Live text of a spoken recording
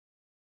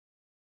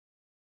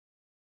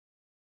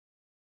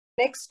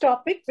Next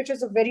topic, which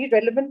is a very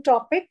relevant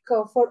topic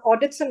for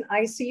audits in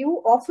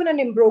ICU, often an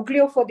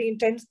imbroglio for the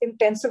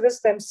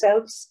intensivists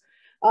themselves,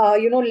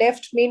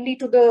 left mainly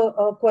to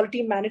the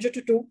quality manager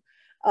to do.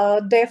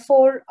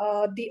 Therefore,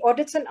 the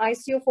audits in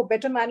ICU for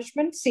better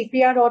management,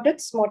 CPR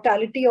audits,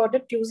 mortality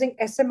audit using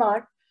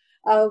SMR,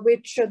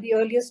 which the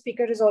earlier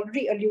speaker has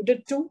already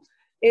alluded to,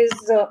 is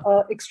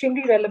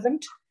extremely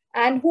relevant.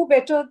 And who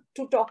better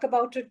to talk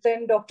about it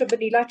than Dr.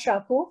 Binila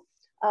Chacko,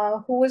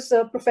 who is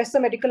a Professor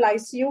Medical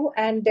ICU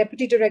and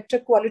Deputy Director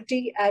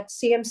Quality at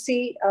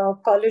CMC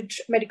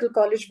Medical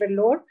College,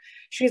 Vellore.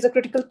 She is a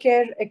critical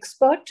care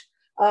expert,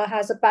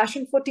 has a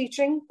passion for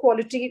teaching,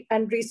 quality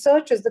and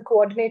research, is the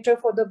coordinator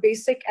for the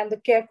basic and the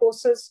care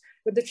courses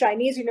with the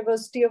Chinese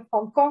University of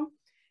Hong Kong,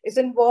 is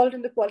involved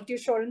in the quality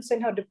assurance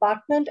in her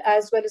department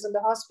as well as in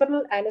the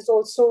hospital, and is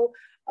also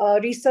a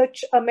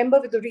member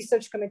with the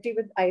research committee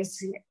with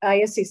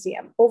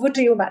ISCCM. Over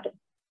to you, madam.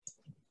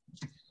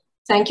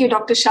 Thank you,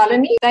 Dr.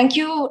 Shalini. Thank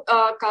you,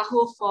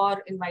 Kaho,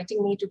 for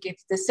inviting me to give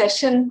this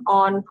session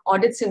on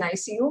audits in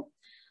ICU.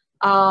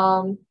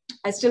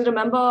 I still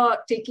remember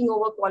taking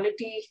over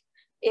quality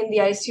in the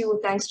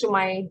ICU thanks to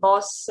my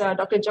boss,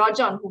 Dr.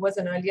 Georgian, who was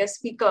an earlier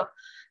speaker.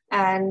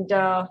 And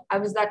I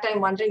was that time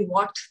wondering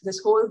what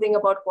this whole thing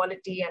about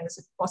quality, and is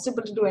it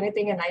possible to do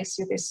anything in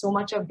ICU? There's so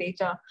much of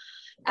data.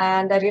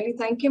 And I really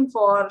thank him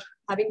for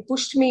having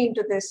pushed me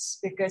into this,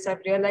 because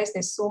I've realized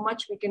there's so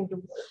much we can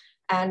do.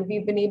 And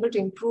we've been able to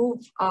improve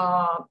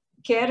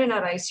care in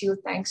our ICU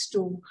thanks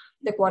to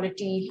the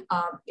quality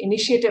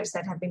initiatives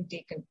that have been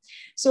taken.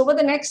 So over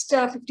the next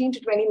 15 to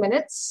 20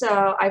 minutes,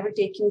 I will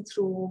take you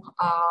through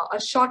a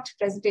short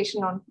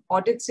presentation on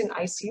audits in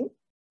ICU.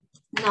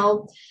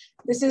 Now,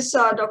 this is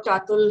Dr.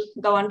 Atul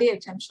Gawande,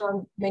 which I'm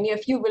sure many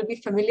of you will be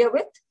familiar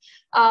with.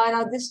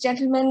 Now, this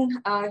gentleman,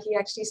 he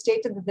actually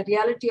stated that the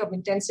reality of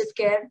intensive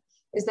care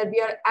is that we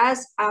are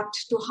as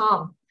apt to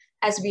harm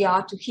as we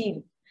are to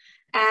heal.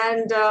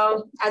 And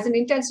as an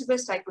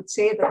intensivist, I could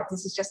say that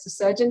this is just a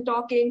surgeon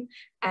talking,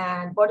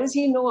 and what does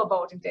he know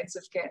about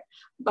intensive care?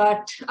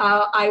 But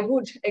I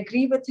would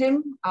agree with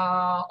him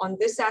on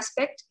this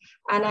aspect,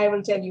 and I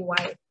will tell you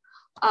why.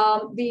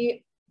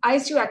 The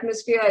ICU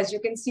atmosphere, as you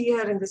can see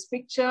here in this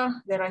picture,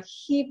 there are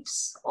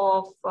heaps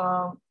of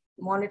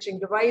monitoring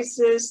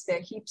devices, there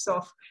are heaps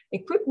of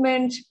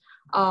equipment,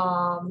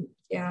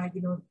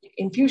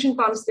 infusion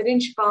pumps,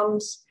 syringe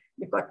pumps.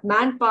 We've got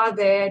manpower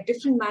there,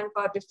 different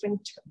manpower,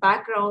 different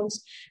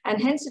backgrounds,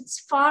 and hence it's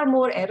far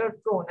more error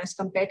prone as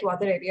compared to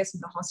other areas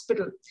in the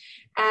hospital.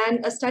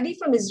 And a study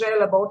from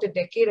Israel about a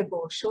decade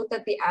ago showed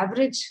that the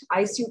average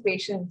ICU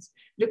patient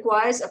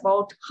requires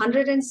about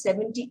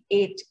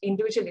 178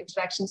 individual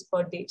interactions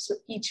per day, so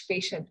each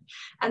patient.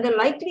 And the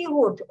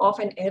likelihood of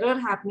an error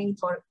happening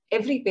for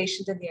every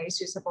patient in the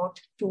ICU is about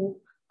 2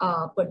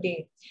 per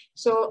day.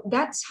 So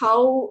that's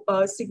how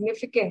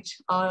significant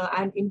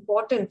and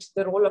important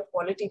the role of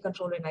quality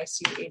control in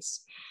ICU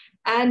is.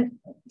 And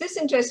this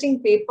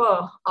interesting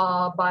paper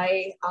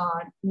by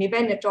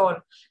Niven et al.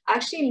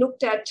 Actually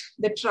looked at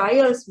the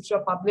trials which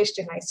were published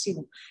in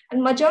ICU.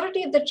 And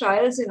majority of the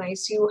trials in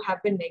ICU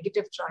have been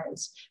negative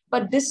trials.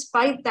 But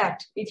despite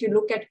that, if you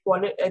look at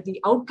the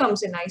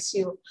outcomes in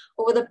ICU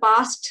over the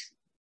past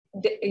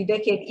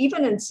decade,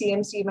 even in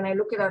CMC, when I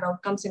look at our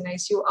outcomes in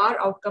ICU, our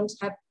outcomes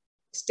have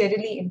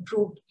steadily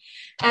improved.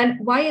 And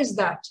why is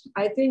that?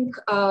 I think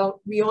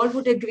we all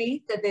would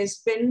agree that there's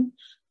been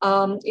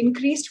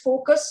increased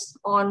focus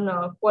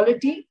on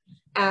quality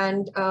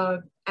and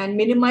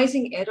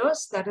minimizing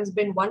errors. That has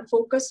been one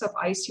focus of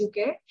ICU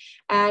care.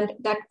 And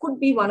that could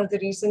be one of the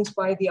reasons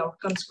why the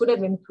outcomes could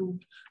have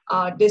improved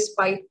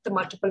despite the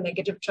multiple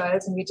negative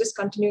trials. And we're just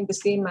continuing the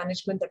same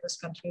management that was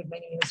continued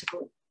many years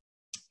ago.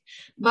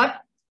 But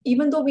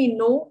even though we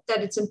know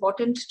that it's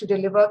important to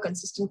deliver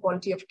consistent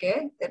quality of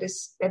care, there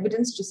is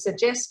evidence to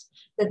suggest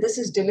that this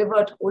is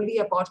delivered only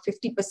about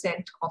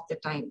 50% of the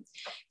time.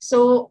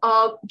 So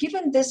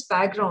given this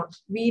background,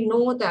 we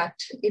know that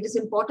it is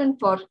important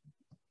for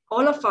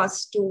all of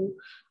us to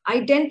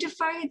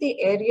identify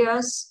the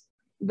areas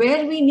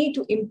where we need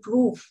to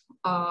improve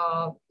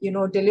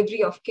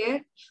delivery of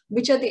care,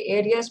 which are the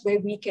areas where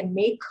we can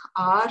make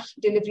our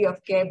delivery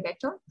of care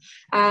better.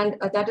 And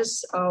that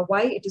is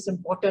why it is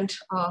important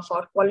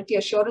for quality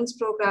assurance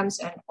programs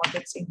and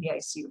audits in the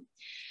ICU.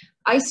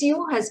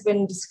 ICU has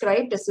been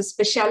described as a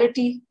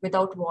specialty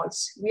without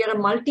walls. We are a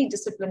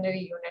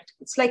multidisciplinary unit.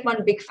 It's like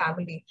one big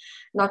family,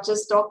 not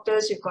just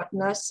doctors, you've got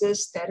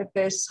nurses,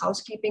 therapists,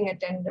 housekeeping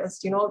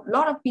attendants, a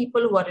lot of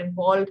people who are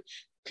involved,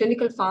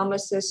 clinical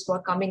pharmacists who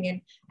are coming in,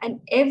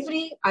 and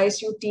every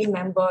ICU team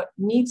member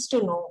needs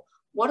to know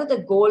what are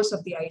the goals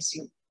of the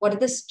ICU, what are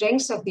the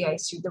strengths of the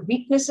ICU, the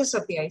weaknesses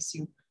of the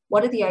ICU,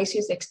 what are the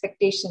ICU's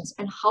expectations,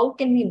 and how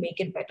can we make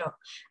it better?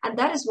 And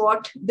that is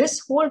what this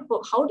whole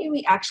book, how do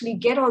we actually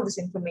get all this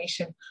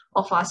information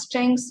of our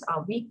strengths,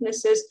 our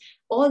weaknesses?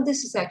 All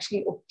this is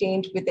actually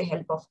obtained with the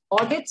help of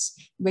audits,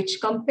 which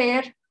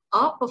compare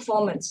our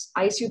performance,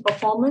 ICU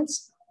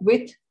performance,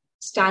 with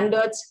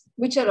standards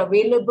which are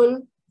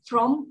available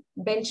from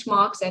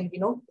benchmarks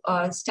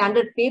and,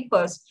 standard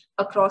papers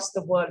across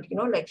the world.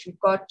 Like you've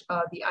got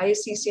the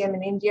ICCM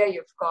in India,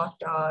 you've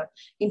got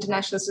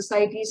international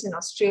societies in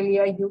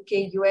Australia,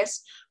 UK,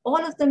 US.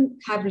 All of them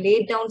have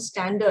laid down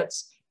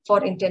standards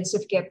for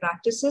intensive care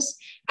practices,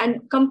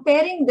 and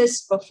comparing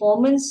this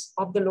performance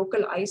of the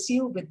local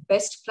ICU with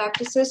best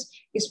practices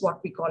is what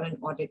we call an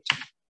audit.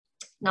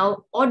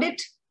 Now,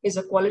 audit is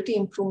a quality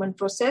improvement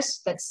process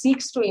that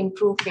seeks to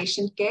improve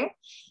patient care.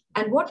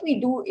 And what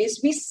we do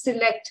is we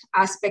select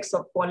aspects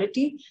of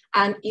quality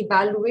and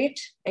evaluate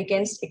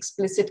against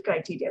explicit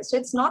criteria. So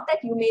it's not that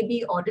you may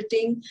be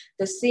auditing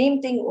the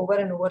same thing over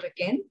and over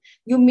again.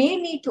 You may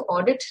need to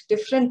audit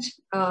different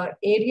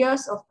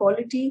areas of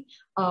quality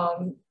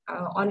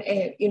on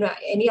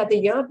any other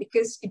year,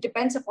 because it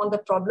depends upon the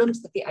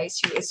problems that the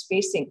ICU is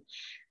facing.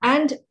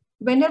 And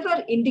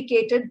whenever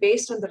indicated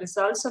based on the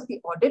results of the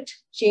audit,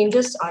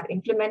 changes are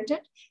implemented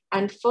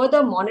and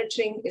further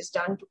monitoring is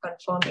done to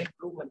confirm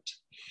improvement.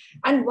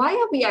 And why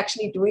are we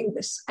actually doing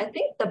this? I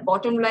think the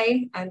bottom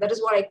line, and that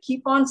is what I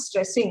keep on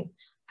stressing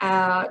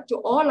to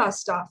all our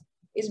staff,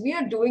 is we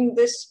are doing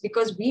this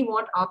because we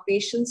want our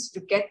patients to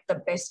get the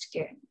best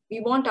care. We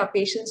want our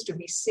patients to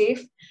be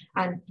safe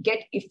and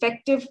get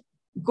effective,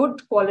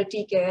 good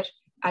quality care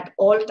at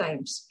all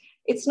times.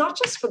 It's not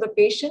just for the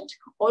patient,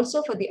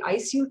 also for the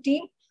ICU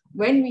team.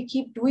 When we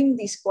keep doing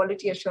these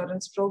quality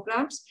assurance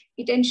programs,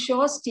 it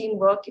ensures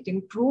teamwork, it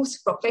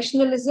improves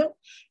professionalism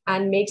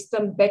and makes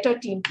them better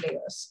team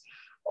players.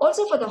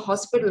 Also for the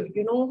hospital,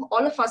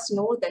 all of us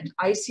know that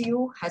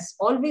ICU has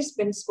always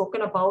been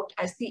spoken about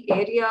as the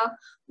area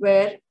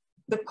where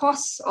the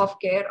costs of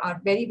care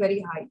are very,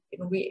 very high.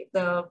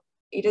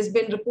 It has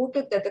been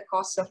reported that the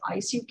cost of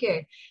ICU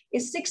care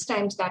is 6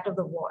 times that of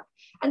the ward.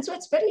 And so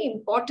it's very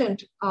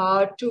important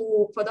for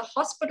the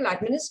hospital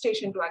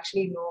administration to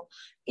actually know,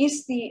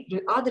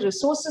 are the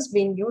resources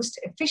being used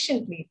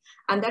efficiently?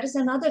 And that is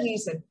another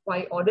reason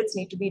why audits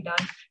need to be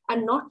done.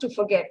 And not to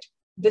forget,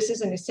 this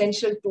is an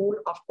essential tool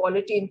of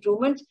quality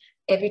improvement.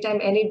 Every time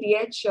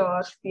NABH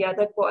or the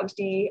other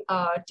quality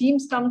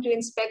teams come to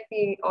inspect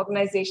the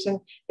organization,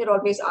 they're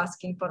always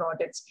asking for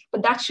audits.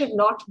 But that should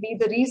not be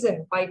the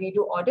reason why we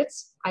do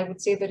audits. I would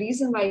say the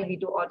reason why we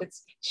do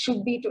audits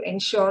should be to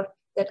ensure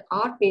that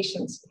our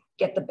patients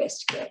get the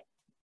best care.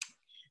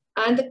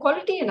 And the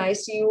quality in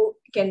ICU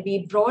can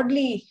be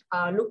broadly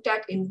looked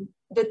at in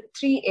the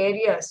 3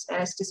 areas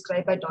as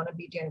described by Donna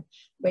Bedian,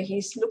 where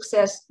he looks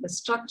at the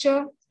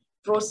structure,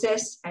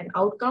 process, and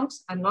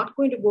outcomes. I'm not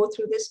going to go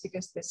through this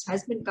because this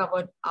has been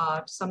covered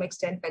to some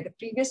extent by the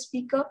previous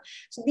speaker.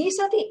 So these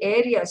are the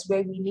areas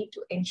where we need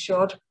to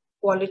ensure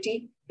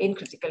quality in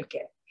critical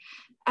care.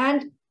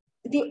 And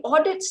the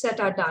audits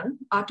that are done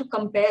are to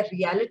compare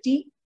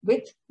reality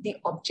with the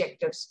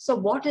objectives. So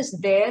what is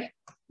there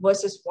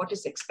versus what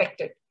is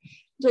expected.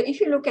 So if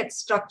you look at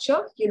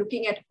structure, you're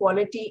looking at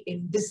quality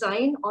in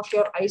design of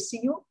your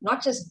ICU,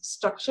 not just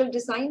structural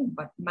design,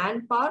 but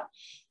manpower.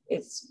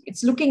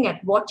 It's looking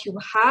at what you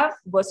have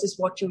versus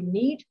what you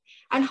need.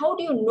 And how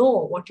do you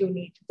know what you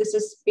need? This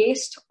is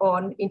based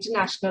on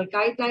international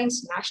guidelines,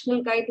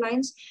 national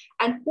guidelines,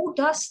 and who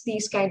does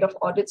these kind of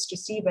audits to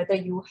see whether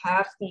you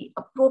have the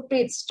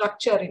appropriate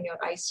structure in your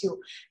ICU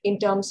in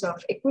terms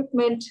of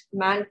equipment,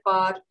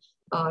 manpower,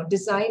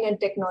 design and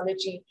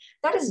technology.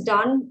 That is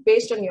done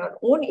based on your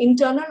own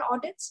internal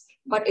audits,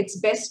 but it's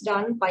best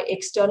done by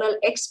external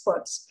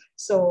experts.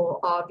 So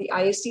the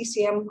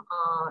ICCM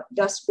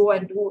does go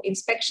and do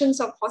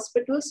inspections of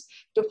hospitals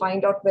to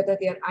find out whether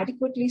they are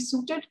adequately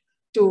suited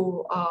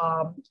to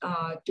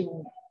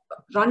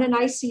run an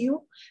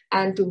ICU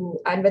and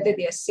whether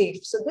they are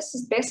safe. So this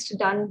is best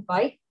done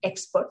by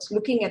experts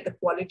looking at the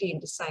quality in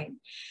design.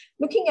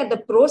 Looking at the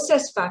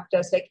process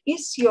factors, like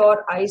is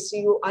your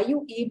ICU, are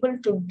you able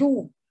to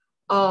do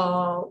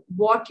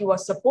what you are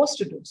supposed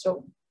to do?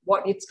 So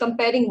it's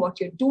comparing what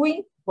you're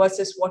doing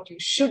versus what you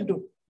should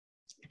do.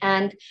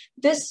 And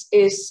this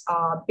is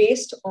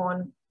based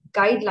on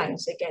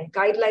guidelines, again,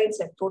 guidelines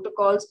and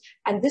protocols,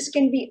 and this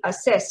can be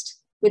assessed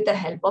with the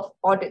help of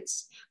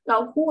audits.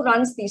 Now, who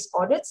runs these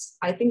audits?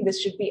 I think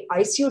this should be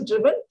ICU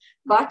driven,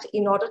 but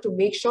in order to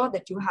make sure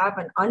that you have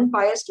an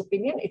unbiased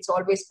opinion, it's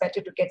always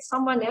better to get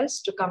someone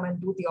else to come and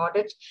do the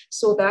audit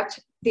so that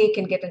they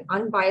can get an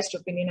unbiased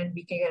opinion and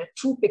we can get a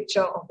true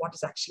picture of what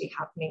is actually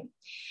happening.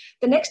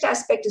 The next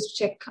aspect is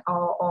to check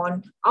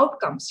on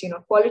outcomes,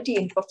 quality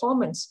in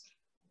performance.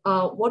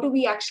 What do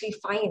we actually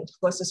find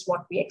versus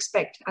what we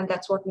expect? And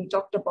that's what we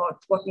talked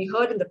about, what we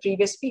heard in the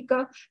previous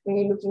speaker, when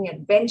we're looking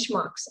at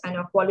benchmarks and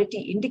our quality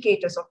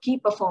indicators or key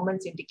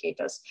performance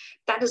indicators.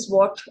 That is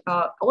what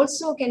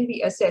also can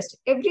be assessed.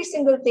 Every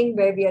single thing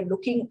where we are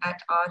looking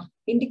at our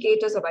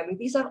indicators of value,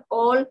 these are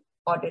all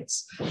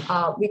audits,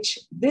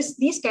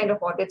 these kind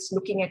of audits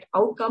looking at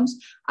outcomes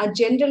are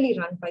generally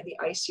run by the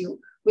ICU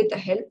with the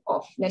help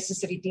of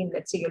necessary team.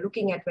 Let's say you're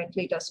looking at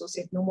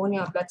ventilator-associated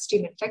pneumonia or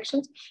bloodstream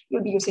infections,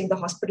 you'll be using the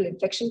hospital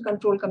infection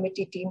control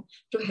committee team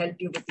to help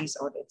you with these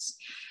audits.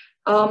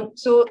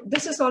 So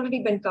this has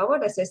already been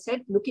covered. As I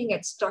said, looking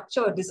at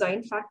structure or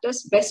design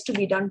factors, best to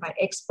be done by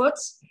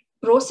experts.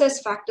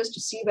 process factors to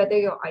see whether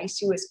your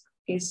ICU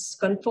is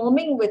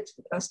conforming with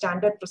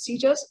standard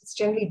procedures. It's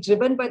generally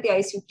driven by the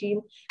ICU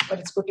team, but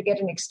it's good to get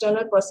an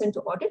external person to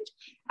audit,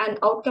 and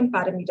outcome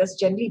parameters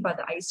generally by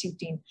the ICU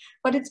team.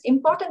 But it's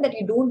important that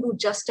you don't do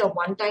just a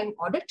one-time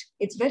audit.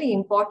 It's very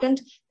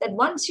important that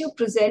once you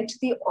present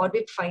the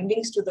audit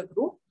findings to the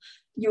group,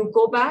 you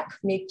go back,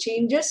 make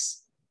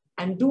changes,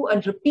 and do a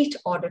repeat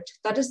audit.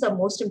 That is the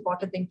most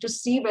important thing, to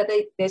see whether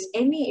there's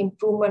any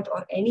improvement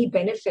or any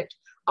benefit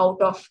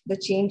out of the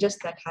changes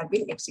that have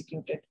been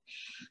executed.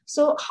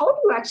 So how do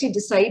you actually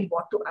decide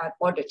what to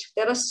audit?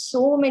 There are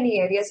so many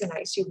areas in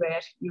ICU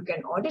where you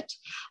can audit.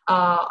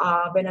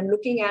 When I'm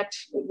looking at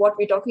what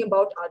we're talking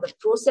about are the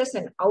process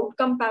and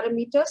outcome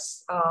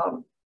parameters.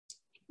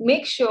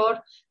 Make sure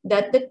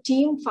that the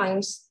team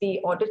finds the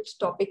audit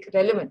topic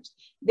relevant.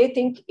 They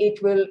think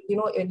it will,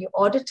 when you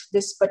audit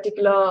this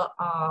particular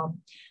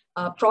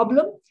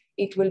problem,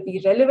 it will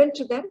be relevant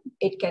to them,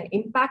 it can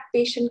impact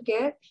patient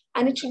care,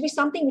 and it should be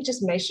something which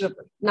is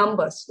measurable.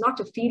 Numbers, not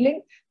a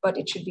feeling, but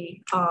it should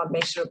be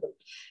measurable.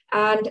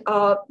 And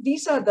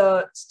these are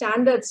the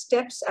standard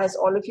steps, as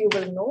all of you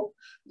will know.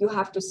 You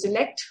have to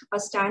select a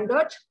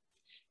standard,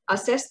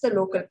 assess the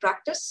local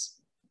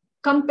practice,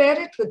 compare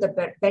it with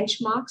the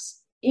benchmarks,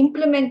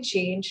 implement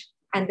change,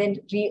 and then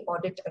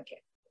re-audit again.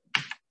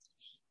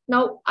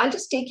 Now, I'll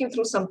just take you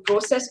through some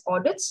process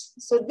audits.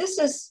 So this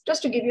is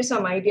just to give you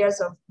some ideas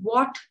of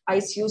what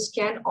ICUs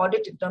can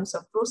audit in terms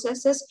of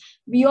processes.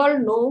 We all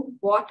know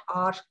what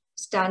are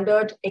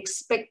standard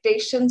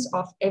expectations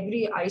of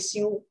every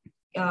ICU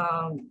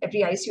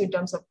in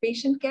terms of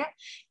patient care.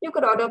 You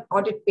could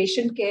audit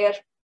patient care,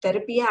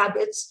 therapy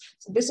habits.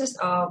 So this is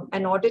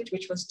an audit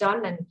which was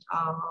done and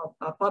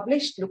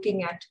published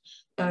looking at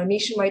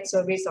nationwide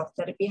surveys of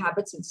therapy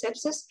habits in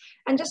sepsis.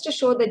 And just to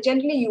show that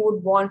generally you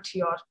would want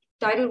your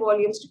tidal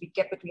volumes to be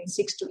kept between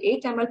 6 to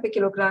 8 ml per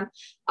kilogram.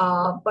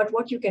 But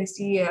what you can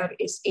see here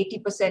is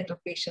 80%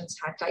 of patients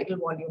had tidal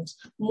volumes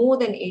more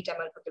than 8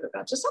 ml per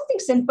kilogram. So something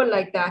simple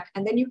like that.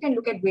 And then you can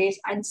look at ways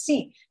and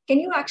see, can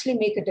you actually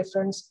make a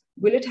difference?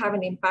 Will it have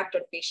an impact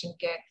on patient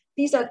care?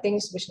 These are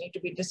things which need to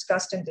be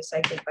discussed and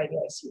decided by the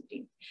ICU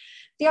team.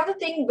 The other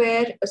thing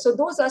so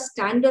those are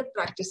standard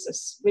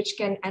practices which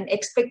can, and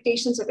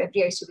expectations of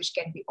every ICU which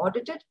can be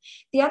audited.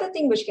 The other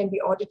thing which can be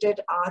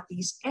audited are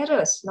these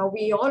errors. Now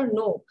we all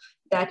know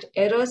that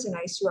errors in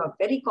ICU are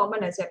very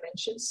common, as I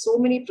mentioned, so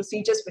many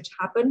procedures which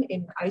happen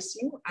in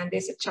ICU, and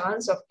there's a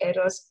chance of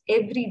errors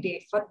every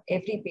day for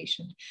every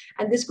patient.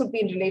 And this could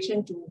be in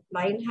relation to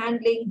line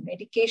handling,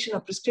 medication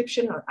or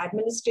prescription or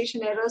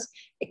administration errors,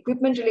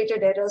 equipment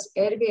related errors,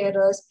 airway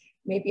errors,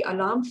 maybe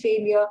alarm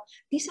failure.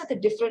 These are the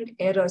different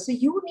errors. So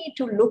you need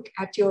to look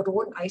at your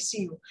own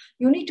ICU.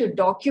 You need to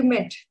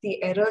document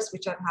the errors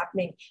which are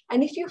happening.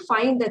 And if you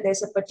find that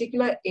there's a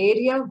particular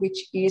area which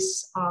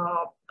is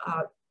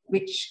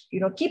which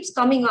keeps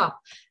coming up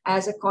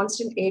as a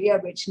constant area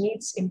which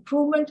needs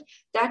improvement,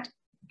 that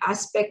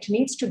aspect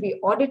needs to be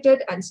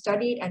audited and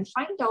studied and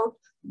find out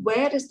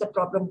where is the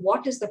problem,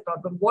 what is the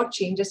problem, what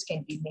changes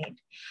can be made.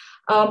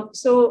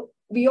 So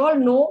we all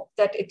know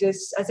that it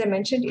is, as I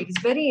mentioned, it is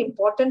very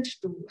important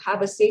to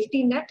have a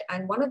safety net.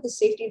 And one of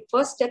the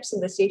first steps in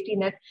the safety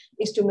net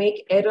is to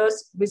make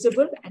errors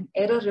visible, and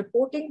error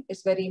reporting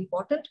is very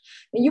important.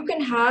 And you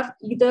can have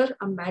either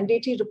a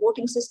mandatory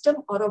reporting system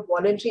or a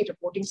voluntary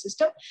reporting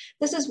system.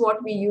 This is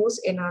what we use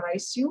in our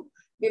ICU.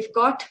 We've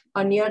got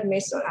a near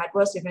miss or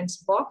adverse events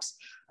box.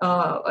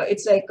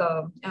 It's like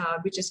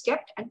which is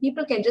kept, and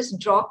people can just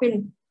drop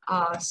in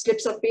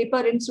slips of paper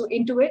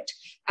into it.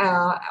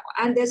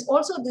 And there's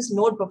also this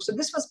notebook. So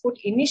this was put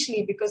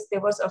initially because there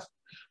was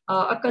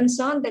a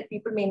concern that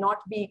people may not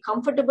be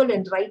comfortable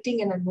in writing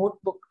in a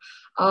notebook.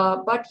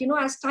 But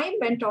as time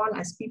went on,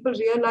 as people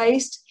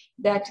realized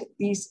that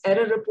these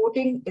error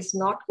reporting is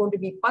not going to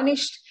be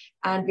punished,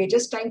 and we're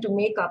just trying to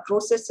make our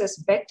processes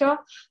better,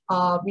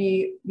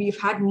 we've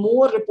had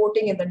more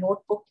reporting in the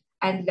notebook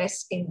and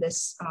less in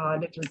this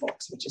little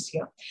box, which is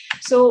here.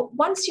 So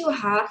once you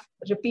have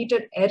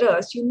repeated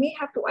errors, you may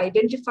have to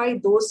identify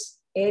those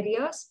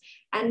areas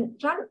and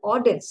run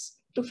audits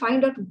to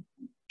find out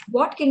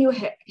what can you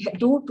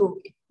do to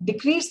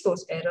decrease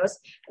those errors,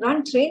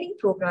 run training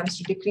programs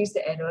to decrease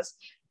the errors,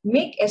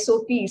 make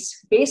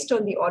SOPs based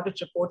on the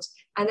audit reports.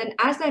 And then,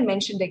 as I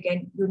mentioned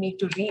again, you need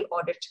to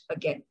re-audit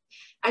again.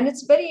 And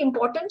it's very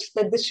important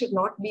that this should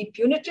not be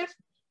punitive.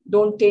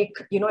 Don't take,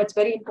 it's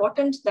very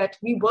important that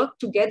we work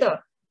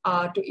together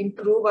to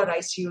improve our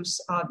ICUs.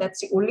 That's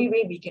the only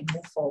way we can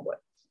move forward.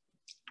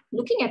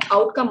 Looking at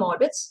outcome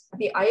audits,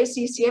 the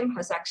ISCCM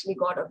has actually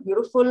got a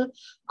beautiful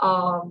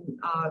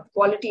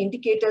quality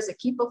indicators, the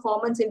key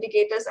performance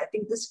indicators. I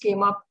think this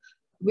came up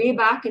way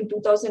back in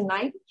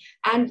 2009.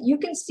 And you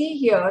can see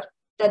here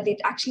that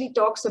it actually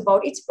talks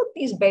about, it's put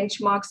these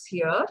benchmarks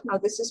here. Now,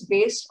 this is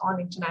based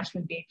on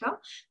international data.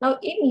 Now,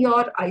 in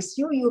your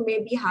ICU, you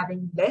may be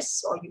having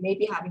less or you may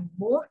be having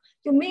more.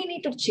 You may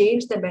need to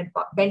change the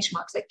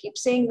benchmarks. I keep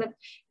saying that,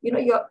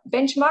 your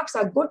benchmarks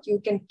are good.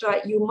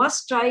 You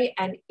must try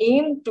and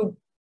aim to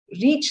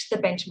reach the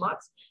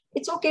benchmarks.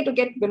 It's okay to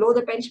get below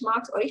the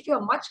benchmarks, or if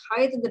you're much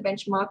higher than the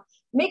benchmark,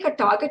 make a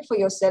target for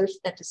yourself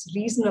that is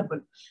reasonable.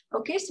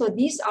 Okay, so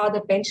these are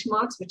the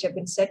benchmarks which have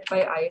been set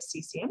by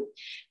ISCCM.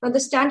 Now, the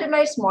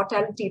standardized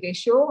mortality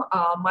ratio,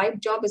 my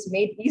job is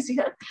made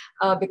easier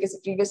because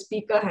the previous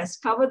speaker has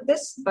covered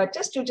this, but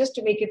just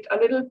to make it a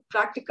little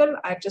practical,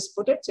 I've just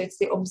put it. So it's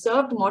the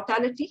observed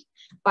mortality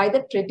by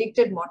the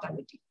predicted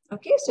mortality.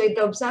 Okay, so if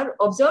the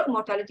observed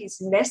mortality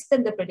is less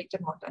than the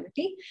predicted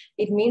mortality,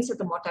 it means that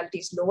the mortality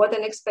is lower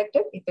than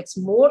expected. If it's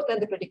more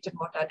than the predicted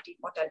mortality,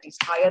 mortality is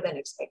higher than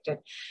expected.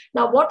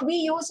 Now, what we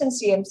use in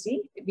CMC,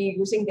 we're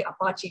using the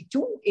Apache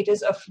 2. It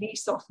is a free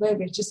software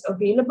which is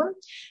available.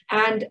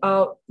 And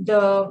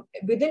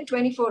within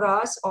 24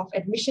 hours of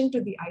admission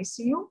to the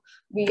ICU,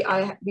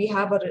 we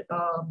have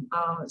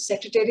a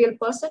secretarial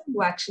person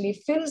who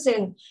actually fills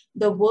in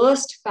the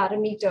worst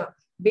parameter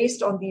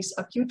based on these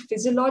acute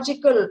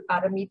physiological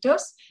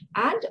parameters,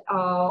 and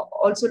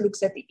also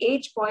looks at the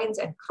age points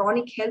and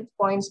chronic health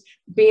points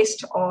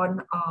based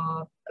on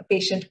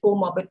patient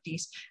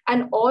comorbidities.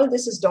 And all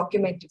this is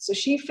documented. So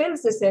she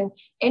fills this in,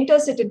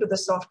 enters it into the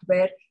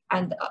software,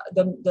 and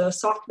the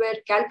software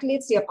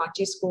calculates the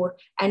Apache score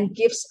and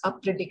gives a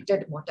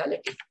predicted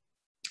mortality.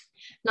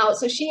 Now,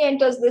 so she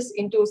enters this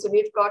into, so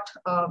we've got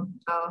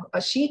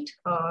a sheet,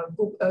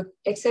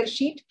 Excel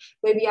sheet,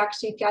 where we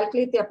actually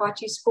calculate the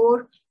Apache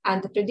score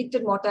and the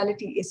predicted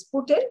mortality is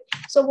put in.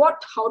 So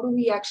how do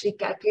we actually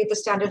calculate the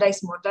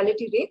standardized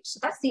mortality rate? So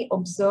that's the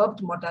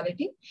observed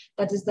mortality.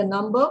 That is the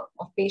number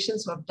of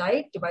patients who have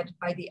died divided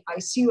by the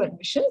ICU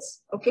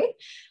admissions, okay?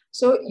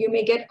 So you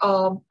may get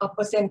a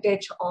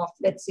percentage of,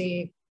 let's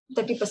say,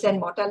 30%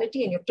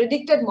 mortality, and your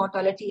predicted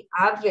mortality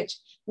average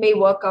may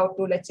work out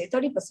to, let's say,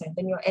 30%,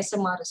 then your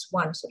SMR is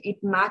 1. So it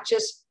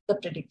matches the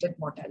predicted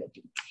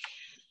mortality.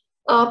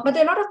 But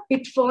there are a lot of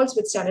pitfalls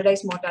with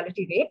standardized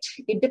mortality rate.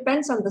 It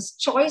depends on the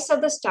choice of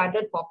the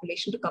standard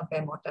population to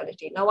compare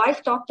mortality. Now,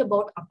 I've talked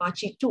about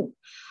Apache 2.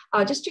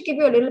 Just to give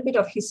you a little bit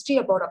of history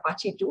about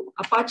Apache 2,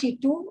 Apache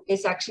 2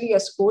 is actually a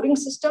scoring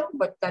system,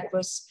 but that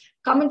was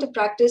come into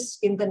practice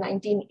in the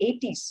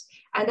 1980s.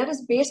 And that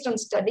is based on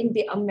studying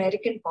the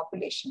American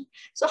population.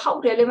 So how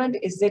relevant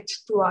is it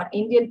to our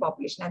Indian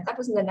population? And that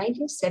was in the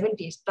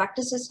 1970s.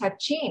 Practices have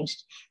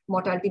changed.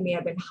 Mortality may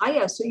have been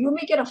higher. So you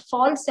may get a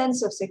false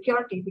sense of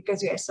security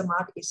because your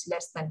SMR is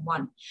less than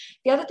 1.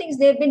 The other thing is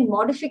there have been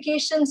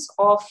modifications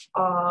of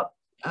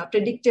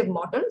predictive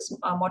models,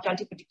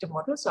 mortality predictive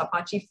models. So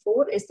Apache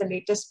 4 is the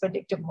latest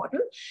predictive model.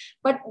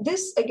 But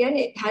this, again,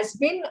 it has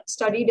been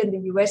studied in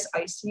the US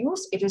ICUs.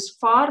 It is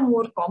far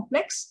more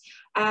complex.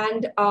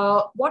 And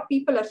what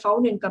people have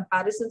found in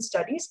comparison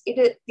studies,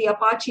 the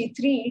Apache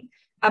 3,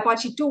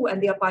 Apache 2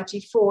 and the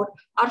Apache 4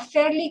 are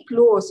fairly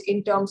close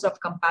in terms of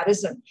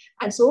comparison.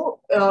 And so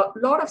a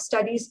lot of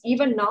studies,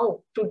 even now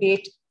to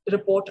date,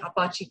 report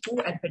Apache 2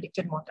 and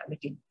predicted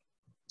mortality.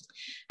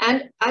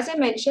 And as I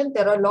mentioned,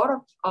 there are a lot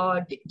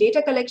of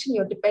data collection.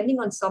 You're depending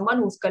on someone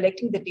who's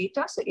collecting the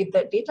data. So if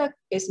the data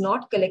is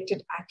not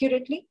collected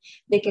accurately,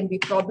 there can be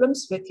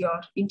problems with your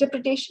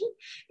interpretation.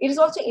 It is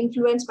also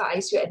influenced by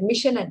ICU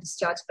admission and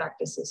discharge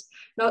practices.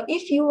 Now,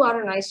 if you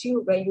are an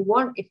ICU where you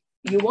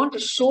want to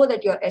show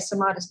that your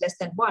SMR is less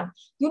than 1,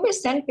 you may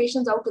send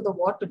patients out to the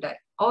ward to die.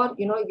 Or,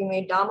 you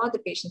may DAMA the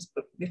patients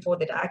before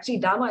they die. Actually,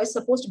 DAMA is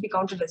supposed to be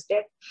counted as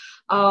death.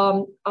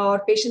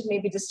 Or patients may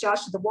be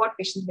discharged to the ward,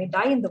 patients may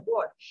die in the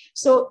ward.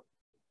 So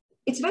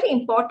it's very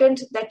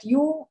important that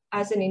you,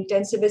 as an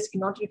intensivist,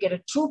 in order to get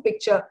a true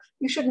picture,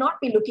 you should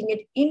not be looking at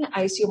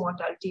in-ICU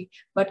mortality,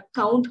 but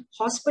count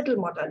hospital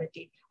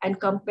mortality and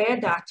compare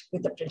that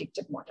with the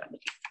predicted mortality.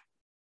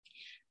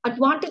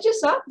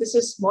 Advantages are, this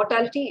is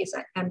mortality is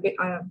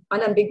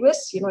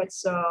unambiguous.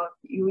 It's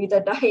you either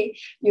die,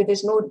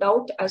 there's no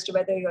doubt as to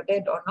whether you're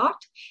dead or not.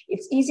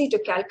 It's easy to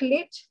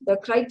calculate. The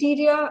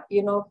criteria,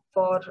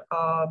 for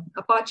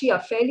Apache are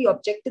fairly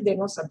objective. There are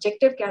no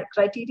subjective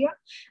criteria,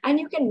 and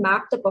you can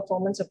map the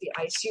performance of the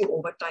ICU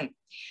over time.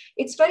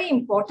 It's very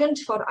important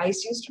for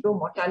ICUs to do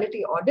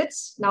mortality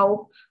audits.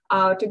 Now,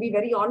 to be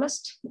very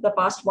honest, the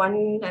past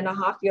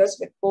 1.5 years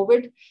with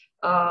COVID,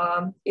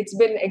 it's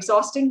been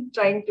exhausting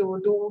trying to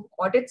do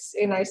audits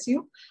in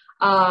ICU,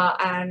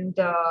 and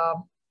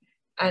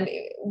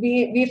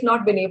we've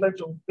not been able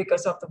to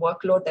because of the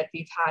workload that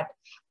we've had.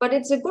 But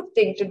it's a good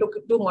thing to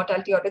do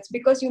mortality audits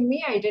because you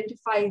may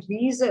identify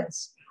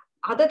reasons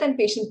other than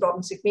patient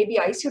problems. It may be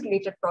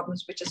ICU-related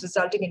problems which is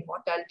resulting in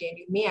mortality, and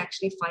you may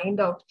actually find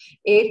out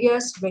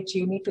areas which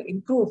you need to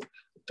improve,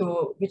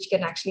 which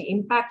can actually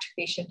impact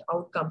patient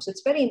outcomes. So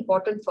it's very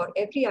important for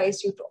every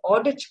ICU to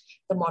audit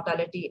the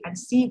mortality and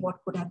see what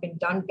could have been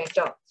done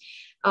better.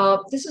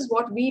 This is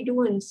what we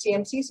do in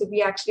CMC. So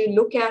we actually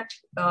look at,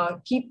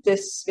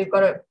 we've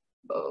got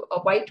a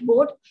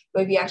whiteboard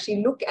where we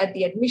actually look at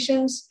the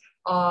admissions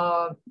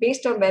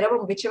based on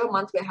whichever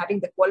month we're having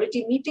the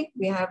quality meeting.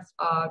 We have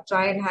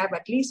try and have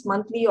at least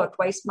monthly or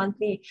twice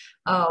monthly,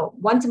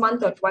 once a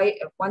month or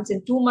once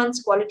in 2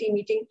 months quality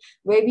meeting,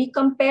 where we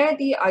compare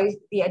the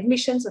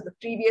admissions of the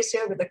previous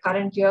year with the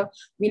current year.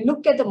 We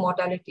look at the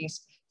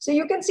mortalities. So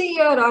you can see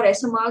here our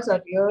SMRs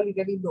are really,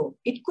 really low.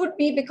 It could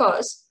be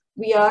because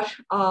we are,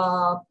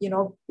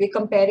 we're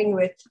comparing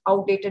with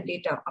outdated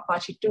data,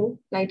 Apache 2,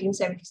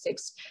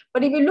 1976.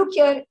 But if you look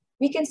here,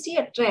 we can see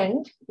a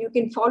trend. You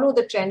can follow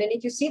the trend. And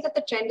if you see that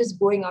the trend is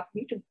going up,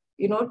 you need to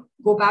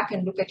go back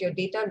and look at your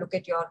data, look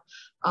at your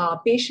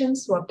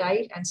patients who have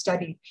died and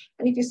studied.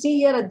 And if you see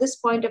here at this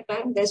point of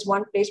time, there's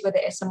one place where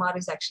the SMR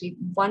is actually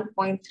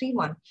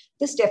 1.31.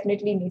 This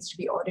definitely needs to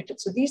be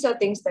audited. So these are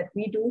things that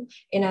we do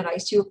in our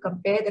ICU,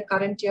 compare the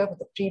current year with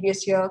the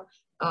previous year,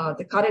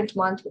 the current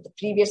month with the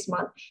previous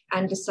month,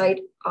 and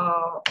decide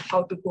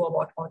how to go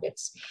about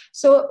audits.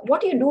 So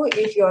what do you do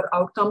if your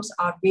outcomes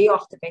are way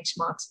off the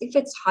benchmarks? If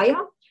it's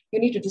higher, you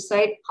need to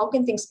decide how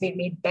can things be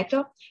made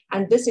better.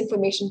 And this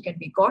information can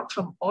be got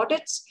from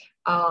audits.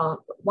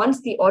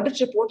 Once the audit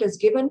report is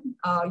given,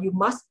 you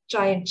must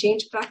try and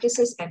change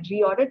practices and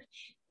re-audit.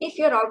 If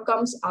your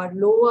outcomes are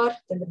lower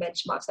than the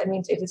benchmarks, that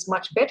means it is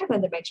much better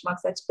than the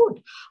benchmarks, that's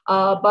good.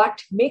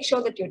 But make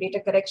sure that your data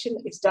correction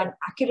is done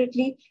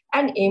accurately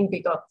and aim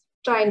bigger.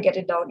 Try and get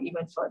it down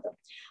even further.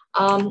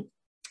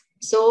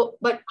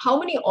 But how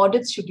many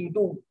audits should you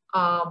do?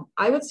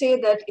 I would say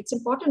that it's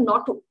important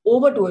not to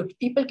overdo it.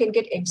 People can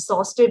get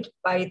exhausted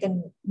by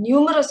the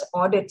numerous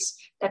audits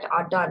that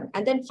are done,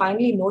 and then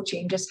finally no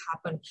changes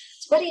happen.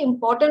 It's very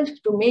important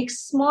to make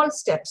small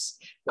steps,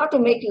 not to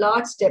make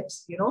large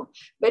steps,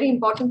 very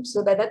important,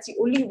 so that's the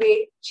only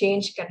way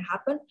change can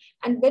happen.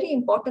 And very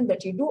important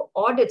that you do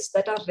audits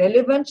that are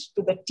relevant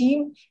to the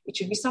team. It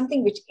should be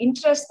something which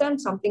interests them,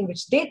 something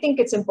which they think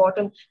it's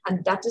important,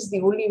 and that is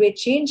the only way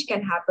change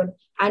can happen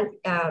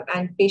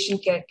and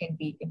patient care can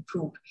be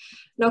improved.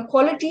 Now,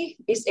 quality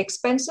is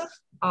expensive.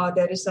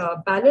 There is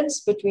a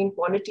balance between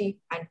quality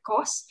and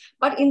costs,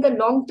 but in the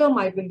long term,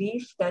 I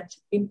believe that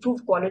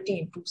improved quality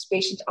improves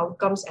patient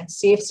outcomes and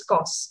saves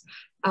costs,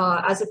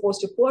 as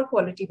opposed to poor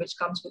quality, which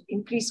comes with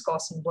increased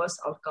costs and worse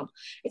outcome.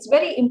 It's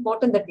very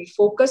important that we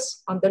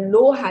focus on the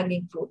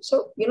low-hanging fruit.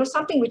 So,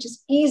 something which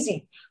is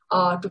easy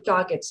to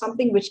target,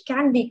 something which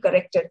can be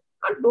corrected.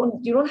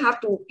 You don't have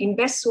to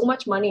invest so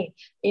much money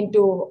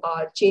into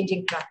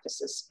changing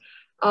practices.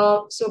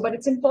 But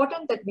it's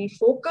important that we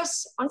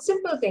focus on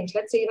simple things,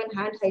 let's say even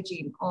hand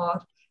hygiene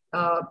or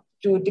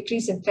to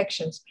decrease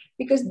infections,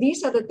 because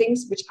these are the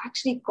things which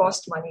actually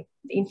cost money,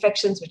 the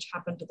infections which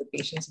happen to the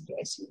patients in the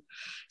ICU.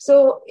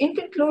 So in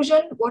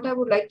conclusion, what I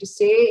would like to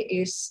say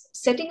is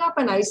setting up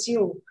an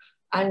ICU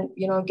and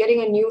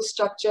getting a new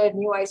structure,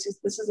 new ICU.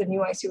 This is a new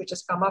ICU which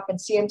has come up in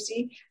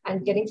CMC,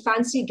 and getting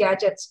fancy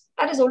gadgets.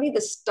 That is only the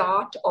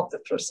start of the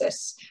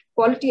process.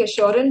 Quality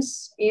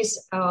assurance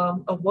is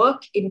a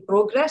work in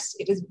progress.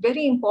 It is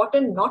very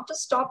important not to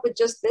stop with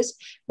just this.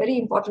 Very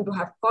important to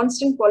have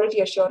constant quality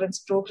assurance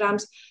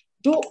programs,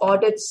 do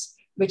audits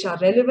which are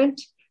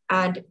relevant,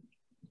 and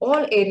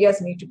all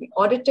areas need to be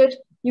audited.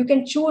 You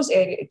can choose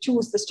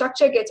the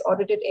structure gets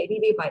audited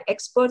anyway by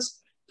experts.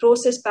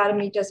 Process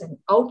parameters and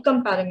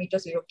outcome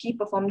parameters, or your key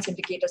performance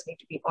indicators, need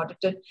to be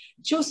audited.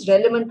 Choose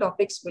relevant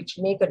topics which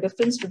make a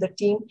difference to the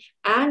team,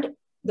 and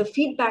the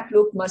feedback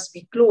loop must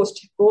be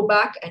closed. Go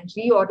back and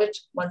re-audit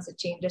once the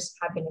changes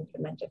have been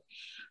implemented.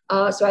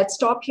 So I'd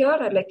stop here.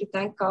 I'd like to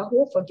thank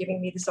Kaho for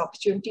giving me this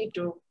opportunity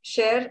to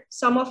share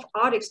some of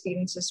our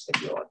experiences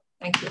with you all.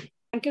 Thank you.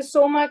 Thank you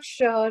so much,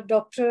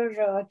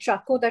 Dr.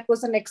 Chacko. That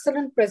was an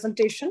excellent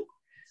presentation.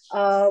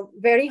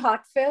 Very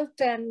heartfelt,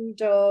 and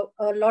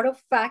a lot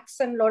of facts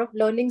and a lot of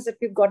learnings that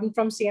we've gotten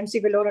from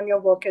CMC Vellore on your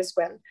work as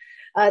well.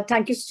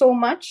 Thank you so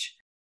much.